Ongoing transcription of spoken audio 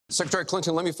Secretary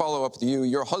Clinton, let me follow up with you.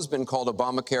 Your husband called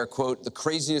Obamacare, quote, the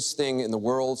craziest thing in the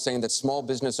world, saying that small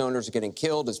business owners are getting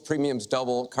killed as premiums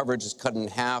double, coverage is cut in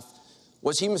half.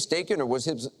 Was he mistaken, or was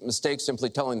his mistake simply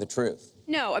telling the truth?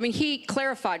 No, I mean, he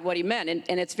clarified what he meant,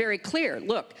 and it's very clear.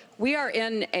 Look, we are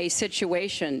in a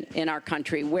situation in our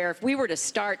country where if we were to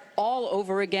start all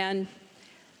over again,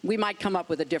 we might come up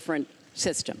with a different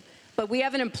system. But we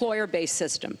have an employer-based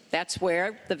system. That's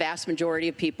where the vast majority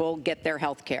of people get their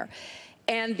health care.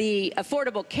 And the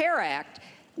Affordable Care Act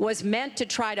was meant to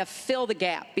try to fill the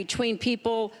gap between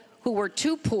people who were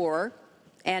too poor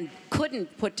and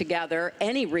couldn't put together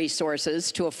any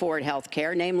resources to afford health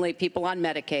care, namely people on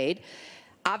Medicaid.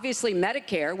 Obviously,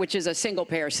 Medicare, which is a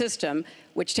single-payer system,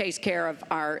 which takes care of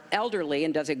our elderly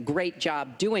and does a great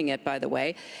job doing it, by the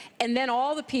way. And then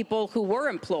all the people who were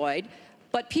employed,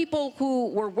 but people who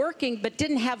were working but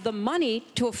didn't have the money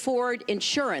to afford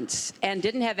insurance and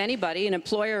didn't have anybody, an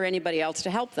employer or anybody else, to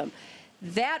help them.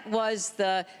 That was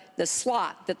the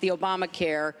slot that the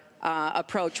Obamacare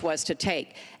approach was to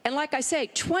take. And like I say,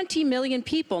 20 million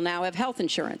people now have health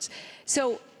insurance.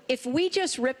 So if we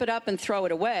just rip it up and throw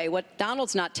it away, what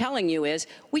Donald's not telling you is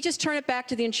we just turn it back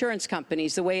to the insurance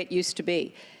companies the way it used to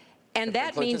be. And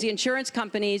that means the insurance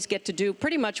companies get to do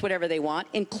pretty much whatever they want,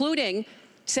 including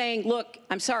saying, look,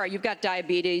 I'm sorry, you've got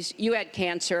diabetes, you had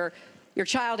cancer, your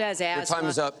child has asthma. Your time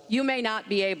is up. You may not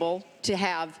be able to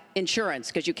have insurance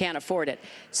because you can't afford it.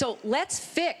 So let's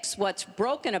fix what's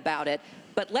broken about it,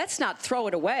 but let's not throw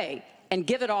it away and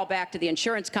give it all back to the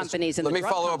insurance companies and the drug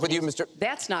companies. Let me follow up with you, Mr.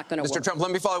 That's not going to work. Mr. Trump,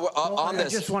 let me follow up on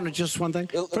this. I just want to just one thing.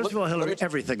 First of all, Hillary,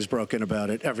 everything's broken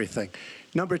about it, everything.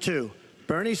 Number two,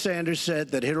 Bernie Sanders said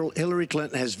that Hillary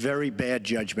Clinton has very bad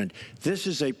judgment. This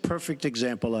is a perfect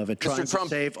example of it, trying to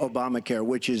save Obamacare,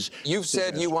 which is... You've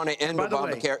said you want to end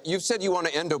Obamacare. You've said you want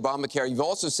to end Obamacare. You've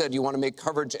also said you want to make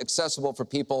coverage accessible for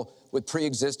people with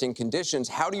pre-existing conditions.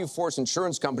 How do you force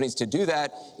insurance companies to do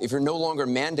that if you're no longer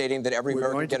mandating that every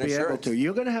American get insurance?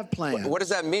 You're going to have plans. What does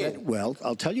that mean? Well,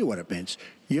 I'll tell you what it means.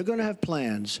 You're going to have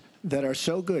plans that are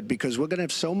so good because we're going to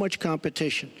have so much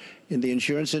competition in the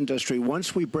insurance industry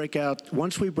once we break out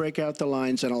the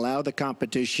lines and allow the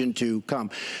competition to come.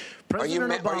 Are you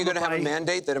going to have a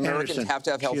mandate that Americans have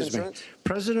to have health insurance?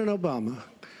 President Obama,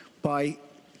 by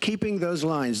keeping those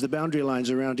lines, the boundary lines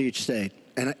around each state,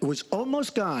 and it was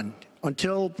almost gone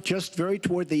until just very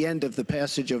toward the end of the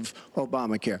passage of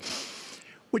Obamacare,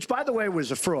 which, by the way,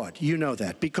 was a fraud. You know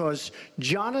that, because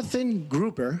Jonathan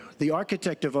Gruber, the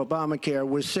architect of Obamacare,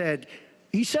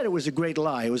 he said it was a great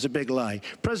lie. It was a big lie.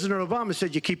 President Obama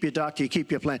said you keep your doctor, you keep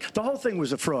your plan. The whole thing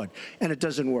was a fraud, and it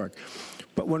doesn't work.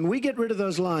 But when we get rid of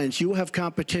those lines, you will have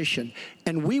competition,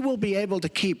 and we will be able to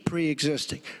keep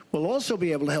pre-existing. We'll also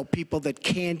be able to help people that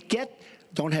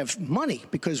don't have money,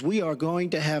 because we are going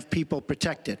to have people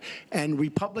protected. And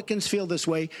Republicans feel this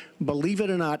way, believe it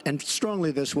or not, and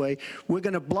strongly this way. We're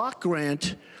going to block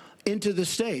grant into the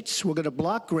states. We're going to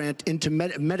block grant into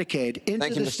Medicaid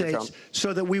into the states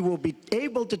so that we will be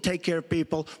able to take care of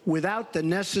people without the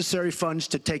necessary funds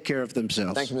to take care of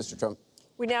themselves. Thank you, Mr. Trump.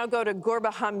 We now go to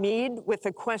Gorba Hamid with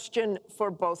a question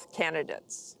for both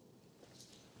candidates.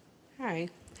 Hi.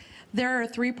 There are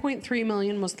 3.3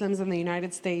 million Muslims in the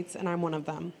United States, and I'm one of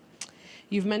them.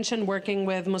 You've mentioned working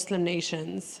with Muslim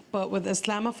nations, but with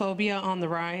Islamophobia on the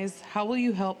rise, how will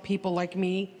you help people like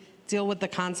me deal with the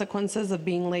consequences of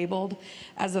being labeled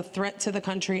as a threat to the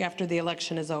country after the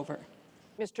election is over?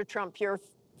 Mr. Trump, you're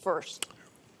first.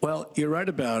 Well, you're right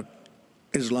about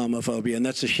Islamophobia, and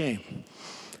that's a shame.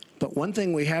 But one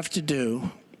thing we have to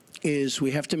do is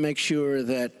we have to make sure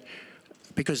that,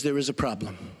 because there is a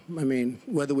problem. I mean,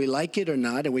 whether we like it or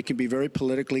not, and we can be very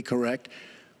politically correct,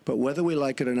 but whether we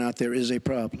like it or not, there is a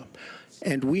problem.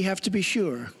 And we have to be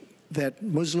sure that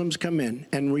Muslims come in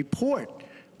and report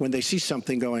when they see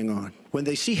something going on. When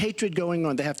they see hatred going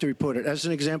on, they have to report it. As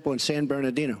an example, in San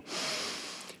Bernardino,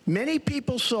 many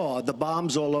people saw the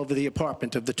bombs all over the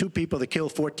apartment of the two people that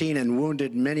killed 14 and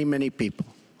wounded many, many people.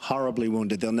 Horribly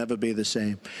wounded. They'll never be the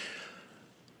same.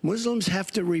 Muslims have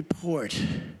to report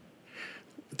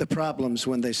the problems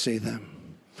when they see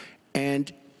them.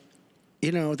 And,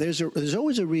 you know, there's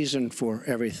always a reason for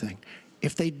everything.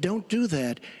 If they don't do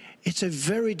that, it's a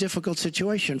very difficult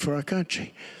situation for our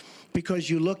country. Because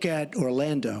you look at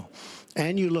Orlando,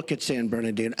 and you look at San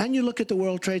Bernardino, and you look at the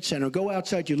World Trade Center, go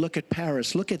outside, you look at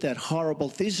Paris, look at that horrible,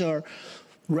 these are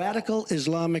radical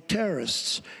Islamic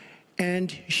terrorists.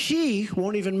 And she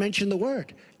won't even mention the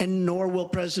word, and nor will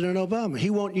President Obama.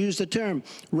 He won't use the term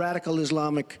radical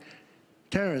Islamic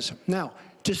terrorism. Now,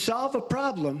 to solve a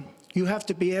problem, you have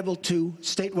to be able to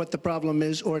state what the problem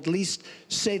is, or at least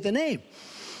say the name.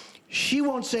 She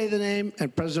won't say the name,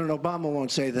 and President Obama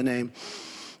won't say the name,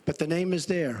 but the name is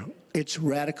there. It's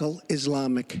radical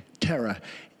Islamic terror.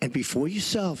 And before you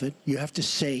solve it, you have to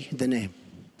say the name.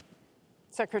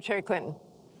 Secretary Clinton.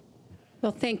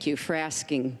 Well, thank you for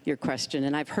asking your question.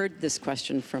 And I've heard this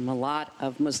question from a lot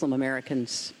of Muslim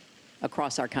Americans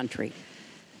across our country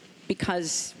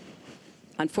because,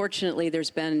 unfortunately, there's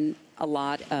been a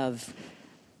lot of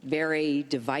very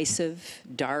divisive,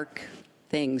 dark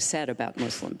things said about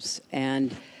Muslims.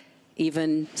 And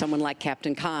even someone like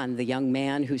Captain Khan, the young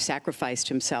man who sacrificed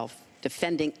himself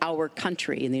defending our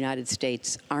country in the United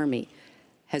States Army,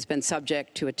 has been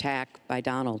subject to attack by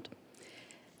Donald.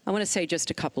 I want to say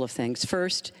just a couple of things.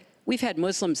 First, we've had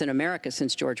Muslims in America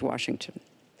since George Washington.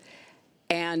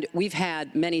 And we've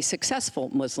had many successful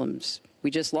Muslims.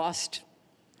 We just lost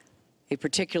a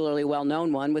particularly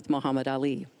well-known one with Muhammad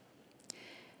Ali.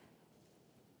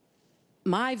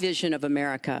 My vision of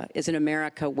America is an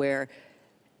America where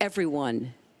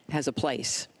everyone has a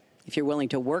place. If you're willing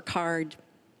to work hard,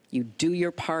 you do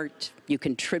your part, you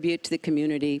contribute to the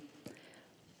community.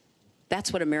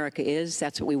 That's what America is.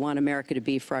 That's what we want America to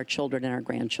be for our children and our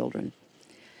grandchildren.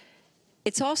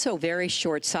 It's also very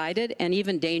short-sighted and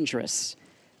even dangerous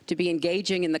to be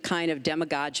engaging in the kind of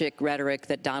demagogic rhetoric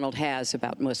that Donald has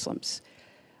about Muslims.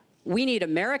 We need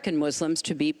American Muslims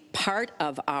to be part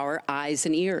of our eyes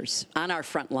and ears on our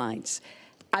front lines.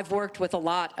 I've worked with a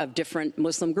lot of different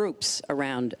Muslim groups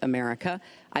around America.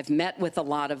 I've met with a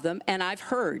lot of them, and I've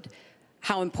heard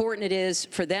how important it is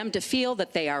for them to feel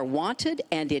that they are wanted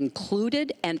and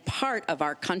included and part of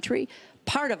our country,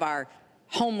 part of our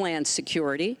homeland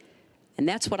security, and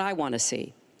that's what I want to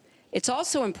see. It's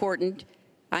also important,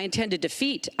 I intend to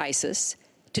defeat ISIS,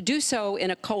 to do so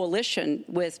in a coalition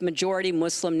with majority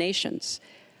Muslim nations.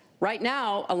 Right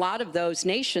now, a lot of those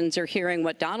nations are hearing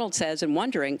what Donald says and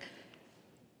wondering,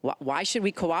 why should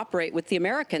we cooperate with the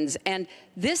Americans? And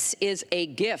this is a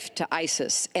gift to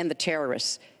ISIS and the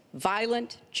terrorists.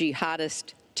 Violent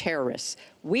jihadist terrorists.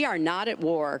 We are not at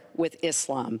war with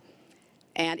Islam.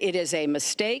 And it is a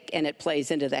mistake, and it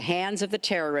plays into the hands of the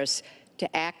terrorists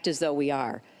to act as though we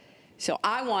are. So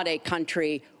I want a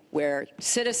country where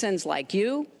citizens like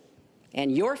you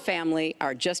and your family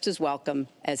are just as welcome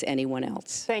as anyone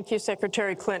else. Thank you,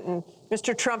 Secretary Clinton.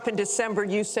 Mr. Trump, in December,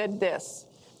 you said this: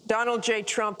 Donald J.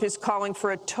 Trump is calling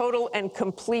for a total and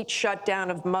complete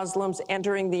shutdown of Muslims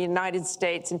entering the United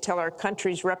States until our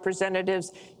country's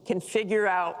representatives can figure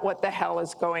out what the hell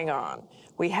is going on.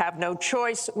 We have no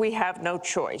choice. We have no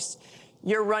choice.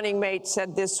 Your running mate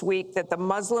said this week that the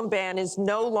Muslim ban is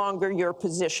no longer your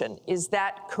position. Is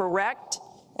that correct?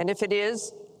 And if it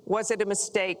is, was it a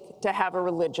mistake to have a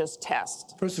religious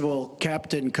test? First of all,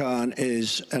 Captain Khan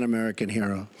is an American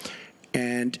hero.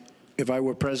 And if I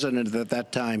were president at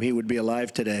that time, he would be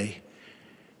alive today,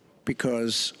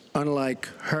 because unlike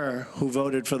her, who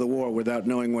voted for the war without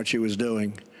knowing what she was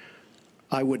doing,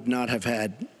 I would not have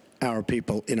had our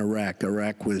people in Iraq.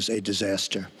 Iraq was a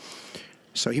disaster.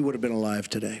 So he would have been alive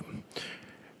today.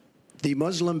 The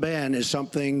Muslim ban is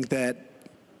something that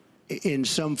in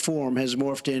some form has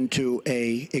morphed into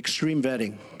an extreme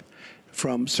vetting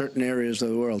from certain areas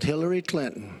of the world. Hillary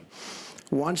Clinton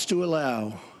wants to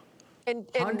allow And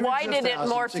why did it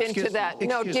morph into that?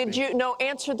 No, did you? No,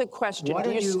 answer the question. Why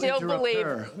do you still believe?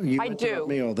 You I interrupt do.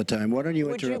 me all the time. Why don't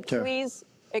you interrupt her? Would you please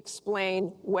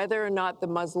explain whether or not the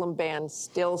Muslim ban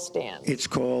still stands? It's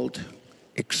called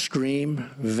extreme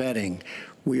vetting.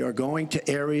 We are going to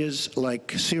areas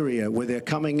like Syria, where they're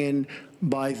coming in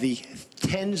by the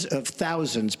tens of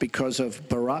thousands because of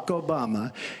Barack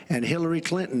Obama, and Hillary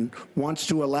Clinton wants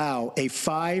to allow a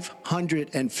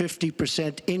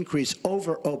 550% increase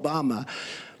over Obama.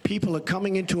 People are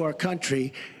coming into our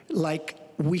country like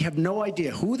we have no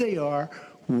idea who they are,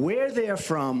 where they're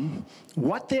from,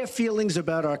 what their feelings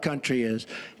about our country is,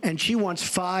 and she wants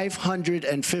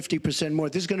 550% more.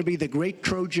 This is going to be the great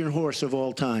Trojan horse of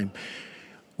all time.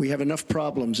 We have enough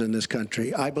problems in this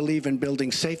country. I believe in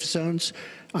building safe zones.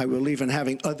 I believe in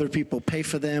having other people pay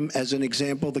for them. As an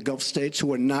example, the Gulf states,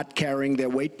 who are not carrying their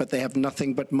weight, but they have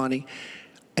nothing but money,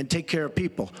 and take care of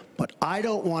people. But I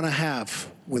don't want to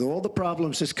have, with all the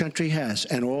problems this country has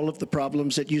and all of the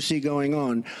problems that you see going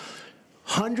on,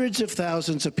 hundreds of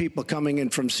thousands of people coming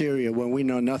in from Syria when we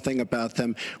know nothing about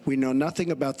them. We know nothing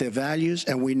about their values,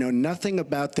 and we know nothing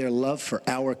about their love for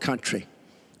our country.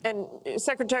 And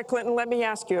Secretary Clinton, let me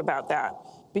ask you about that,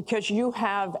 because you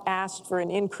have asked for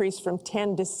an increase from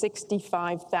 10 to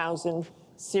 65,000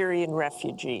 Syrian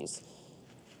refugees.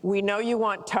 We know you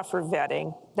want tougher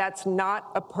vetting. That's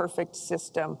not a perfect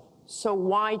system. So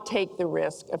why take the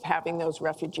risk of having those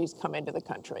refugees come into the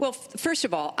country? Well, first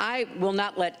of all, I will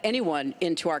not let anyone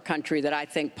into our country that I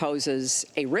think poses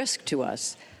a risk to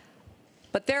us.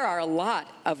 But there are a lot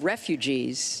of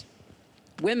refugees,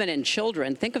 women and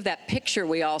children. Think of that picture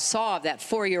we all saw of that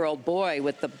 4-year-old boy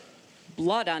with the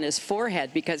blood on his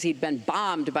forehead because he'd been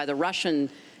bombed by the Russian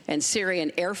and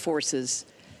Syrian air forces.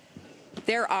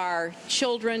 There are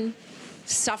children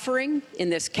suffering in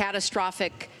this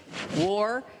catastrophic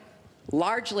war,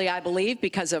 largely, I believe,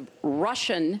 because of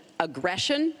Russian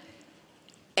aggression,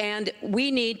 and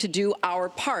we need to do our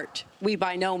part. We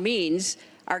by no means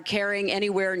are carrying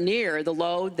anywhere near the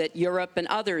load that Europe and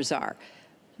others are.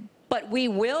 But we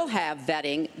will have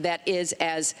vetting that is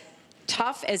as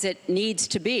tough as it needs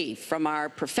to be from our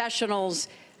professionals,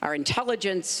 our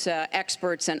intelligence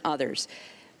experts, and others.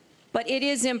 But it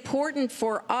is important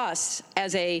for us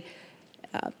as a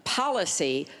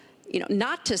policy,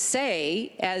 not to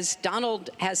say, as Donald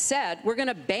has said, we're going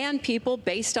to ban people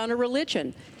based on a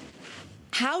religion.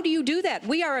 How do you do that?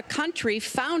 We are a country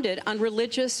founded on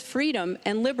religious freedom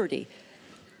and liberty.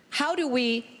 How do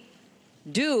we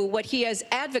do what he has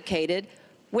advocated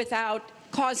without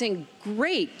causing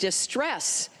great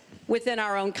distress within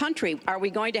our own country? Are we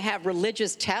going to have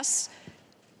religious tests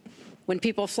when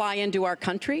people fly into our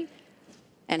country?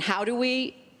 And how do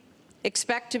we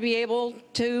expect to be able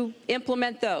to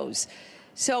implement those?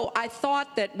 So I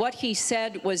thought that what he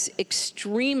said was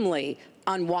extremely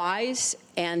unwise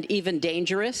and even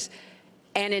dangerous.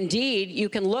 And indeed, you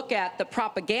can look at the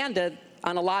propaganda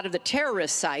on a lot of the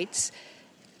terrorist sites,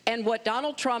 and what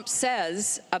Donald Trump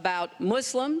says about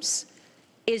Muslims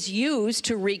is used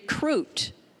to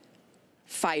recruit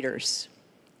fighters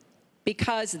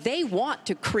because they want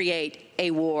to create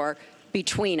a war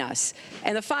between us.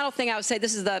 And the final thing I would say,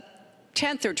 this is the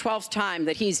 10th or 12th time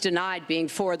that he's denied being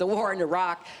for the war in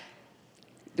Iraq.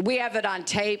 We have it on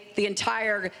tape. The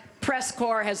entire press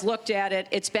corps has looked at it.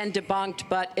 It's been debunked,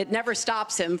 but it never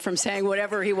stops him from saying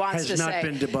whatever he wants to say. Has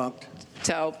not been debunked.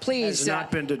 So please Has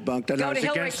not been debunked. And go to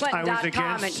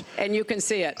HillaryClinton.com and you can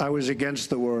see it. I was against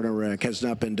the war in Iraq. Has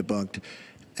not been debunked.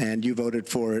 And you voted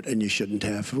for it, and you shouldn't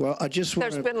have. Well, I just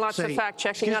want There's been lots of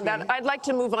fact-checking on that. I'd like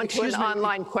to move on to an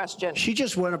online question. She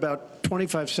just went about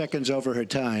 25 seconds over her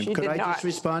time. She Could did I not. just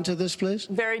respond to this, please?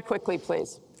 Very quickly,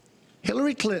 please.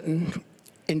 Hillary Clinton,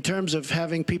 in terms of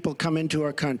having people come into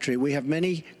our country, we have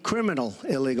many criminal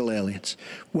illegal aliens.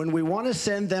 When we want to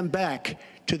send them back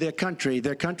to their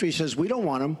country says we don't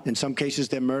want them. In some cases,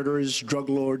 they're murderers, drug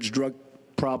lords, drug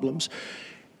problems,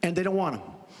 and they don't want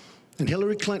them. And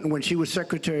Hillary Clinton, when she was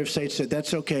Secretary of State, said,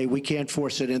 that's okay, we can't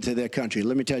force it into their country.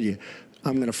 Let me tell you,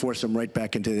 I'm going to force them right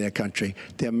back into their country.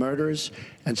 They're murderers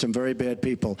and some very bad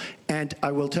people. And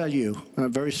I will tell you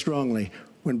very strongly,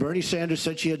 when Bernie Sanders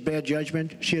said she had bad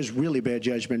judgment, she has really bad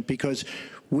judgment, because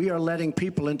we are letting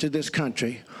people into this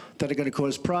country that are going to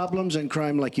cause problems and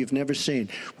crime like you've never seen.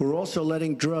 We're also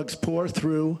letting drugs pour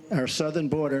through our southern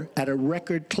border at a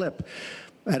record clip,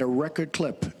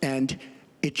 and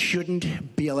it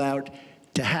shouldn't be allowed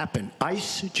to happen.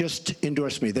 ICE just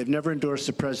endorsed me. They've never endorsed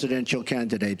a presidential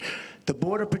candidate. The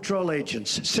Border Patrol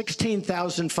agents,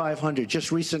 16,500,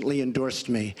 just recently endorsed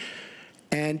me.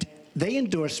 And they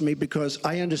endorsed me because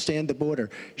I understand the border.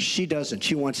 She doesn't.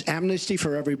 She wants amnesty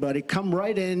for everybody. Come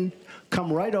right in,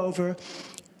 come right over.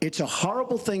 It's a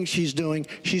horrible thing she's doing.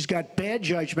 She's got bad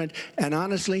judgment, and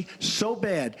honestly, so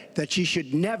bad that she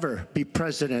should never be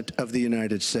president of the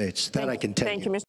United States. That I can tell you. Thank you, Mr.